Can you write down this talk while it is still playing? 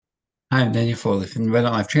Hi, I'm Daniel Foley from the Red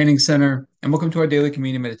Life Training Center, and welcome to our daily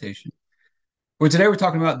community meditation. Where today we're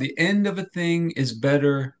talking about the end of a thing is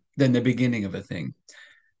better than the beginning of a thing.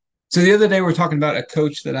 So the other day we are talking about a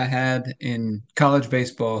coach that I had in college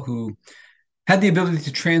baseball who had the ability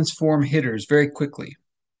to transform hitters very quickly.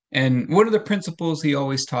 And one of the principles he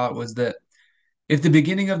always taught was that if the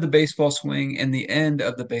beginning of the baseball swing and the end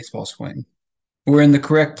of the baseball swing were in the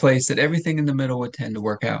correct place, that everything in the middle would tend to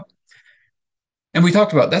work out. And we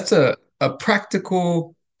talked about that's a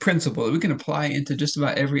practical principle that we can apply into just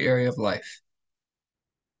about every area of life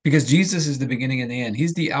because Jesus is the beginning and the end.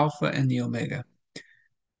 He's the Alpha and the Omega.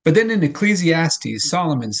 But then in Ecclesiastes,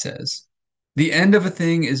 Solomon says, the end of a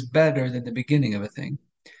thing is better than the beginning of a thing.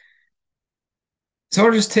 So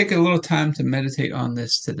I'll just take a little time to meditate on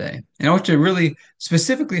this today. And I want you to really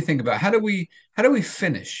specifically think about how do we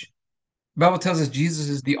finish? The Bible tells us Jesus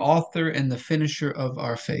is the author and the finisher of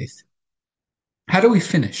our faith. How do we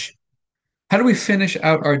finish? How do we finish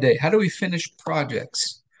out our day? How do we finish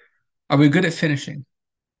projects? Are we good at finishing?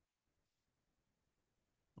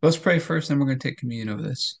 Let's pray first, then we're going to take communion over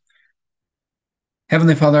this.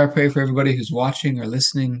 Heavenly Father, I pray for everybody who's watching or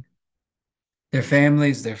listening, their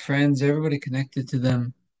families, their friends, everybody connected to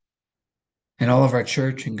them, and all of our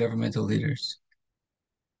church and governmental leaders.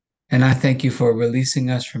 And I thank you for releasing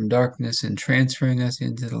us from darkness and transferring us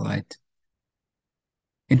into the light,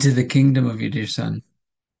 into the kingdom of your dear Son.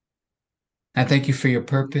 I thank you for your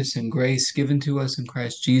purpose and grace given to us in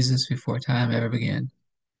Christ Jesus before time ever began.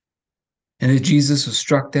 And that Jesus was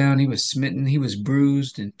struck down, he was smitten, he was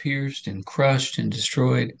bruised and pierced and crushed and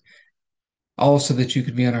destroyed, all so that you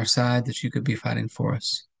could be on our side, that you could be fighting for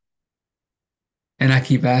us. And I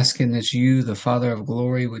keep asking that you, the Father of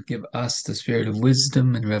glory, would give us the spirit of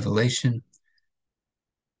wisdom and revelation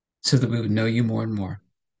so that we would know you more and more.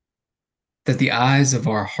 That the eyes of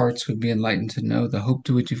our hearts would be enlightened to know the hope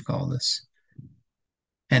to which you've called us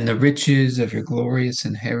and the riches of your glorious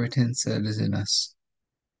inheritance that is in us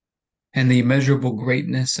and the immeasurable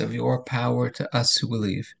greatness of your power to us who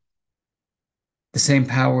believe. The same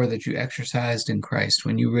power that you exercised in Christ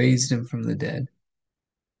when you raised him from the dead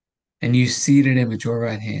and you seated him at your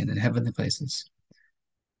right hand in heavenly places,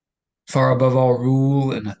 far above all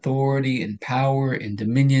rule and authority and power and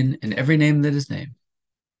dominion and every name that is named,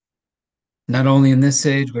 not only in this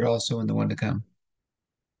age, but also in the one to come.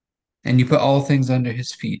 And you put all things under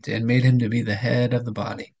his feet and made him to be the head of the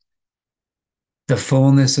body, the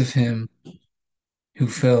fullness of him who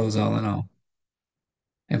fills all in all.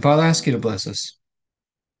 And Father, I ask you to bless us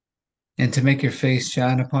and to make your face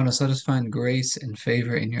shine upon us. Let us find grace and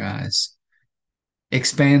favor in your eyes.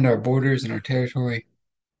 Expand our borders and our territory.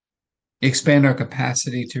 Expand our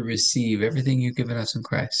capacity to receive everything you've given us in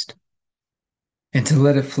Christ and to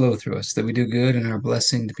let it flow through us that we do good and are a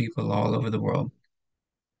blessing to people all over the world.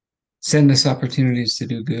 Send us opportunities to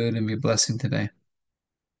do good and be a blessing today.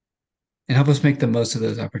 And help us make the most of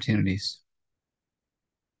those opportunities.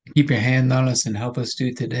 Keep your hand on us and help us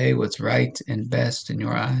do today what's right and best in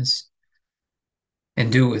your eyes.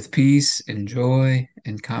 And do it with peace and joy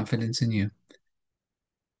and confidence in you.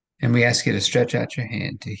 And we ask you to stretch out your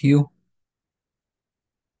hand to heal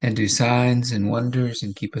and do signs and wonders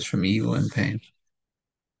and keep us from evil and pain.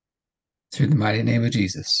 Through the mighty name of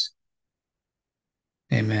Jesus.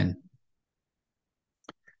 Amen.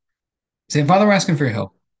 Say, Father, we're asking for your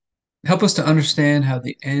help. Help us to understand how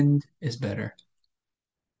the end is better.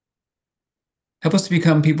 Help us to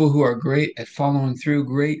become people who are great at following through,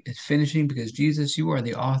 great at finishing, because Jesus, you are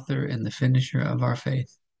the author and the finisher of our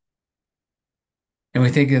faith. And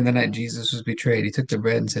we think in the night Jesus was betrayed, he took the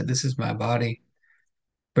bread and said, "This is my body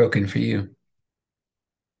broken for you.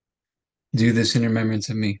 Do this in remembrance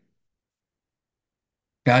of me."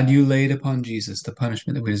 God, you laid upon Jesus the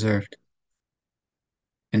punishment that we deserved.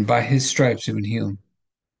 And by his stripes we've been healed.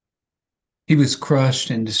 He was crushed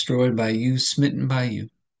and destroyed by you, smitten by you,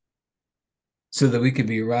 so that we could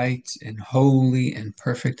be right and holy and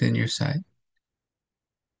perfect in your sight,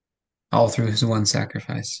 all through his one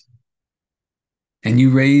sacrifice. And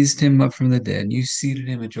you raised him up from the dead. You seated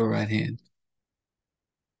him at your right hand.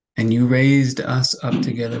 And you raised us up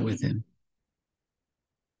together with him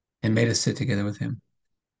and made us sit together with him.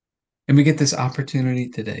 And we get this opportunity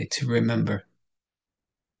today to remember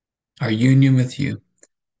our union with you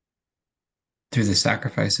through the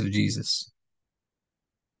sacrifice of Jesus.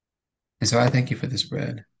 And so I thank you for this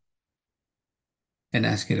bread and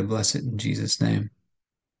ask you to bless it in Jesus' name.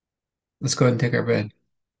 Let's go ahead and take our bread.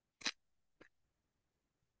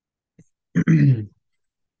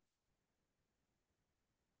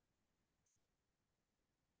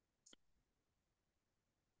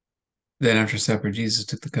 Then after supper, Jesus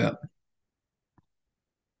took the cup.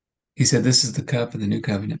 He said, "This is the cup of the new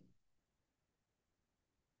covenant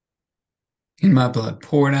in my blood,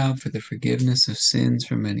 poured out for the forgiveness of sins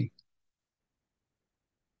for many."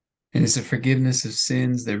 And it's the forgiveness of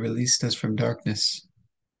sins that released us from darkness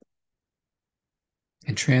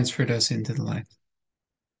and transferred us into the light.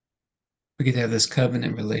 We get to have this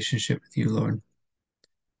covenant relationship with you, Lord.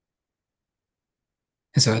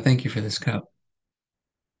 And so I thank you for this cup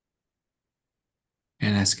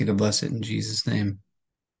and ask you to bless it in Jesus' name.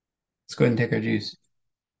 Let's go ahead and take our juice.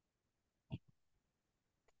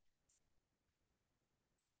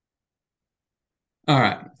 All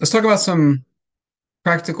right, let's talk about some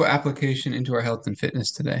practical application into our health and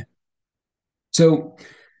fitness today. So,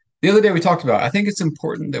 the other day we talked about, I think it's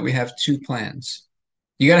important that we have two plans.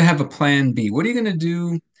 You got to have a plan B. What are you going to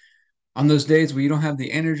do on those days where you don't have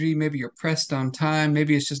the energy? Maybe you're pressed on time.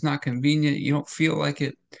 Maybe it's just not convenient. You don't feel like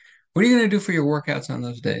it. What are you going to do for your workouts on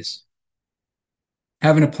those days?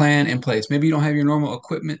 Having a plan in place. Maybe you don't have your normal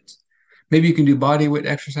equipment. Maybe you can do body weight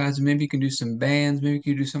exercises. Maybe you can do some bands. Maybe you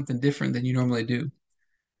can do something different than you normally do.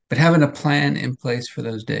 But having a plan in place for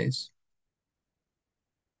those days.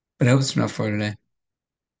 But I hope it's enough for today.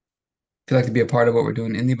 If you'd like to be a part of what we're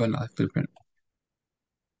doing in the Abundant Life Blueprint,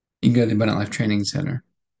 you can go to the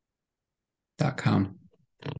AbundantLifeTrainingCenter.com.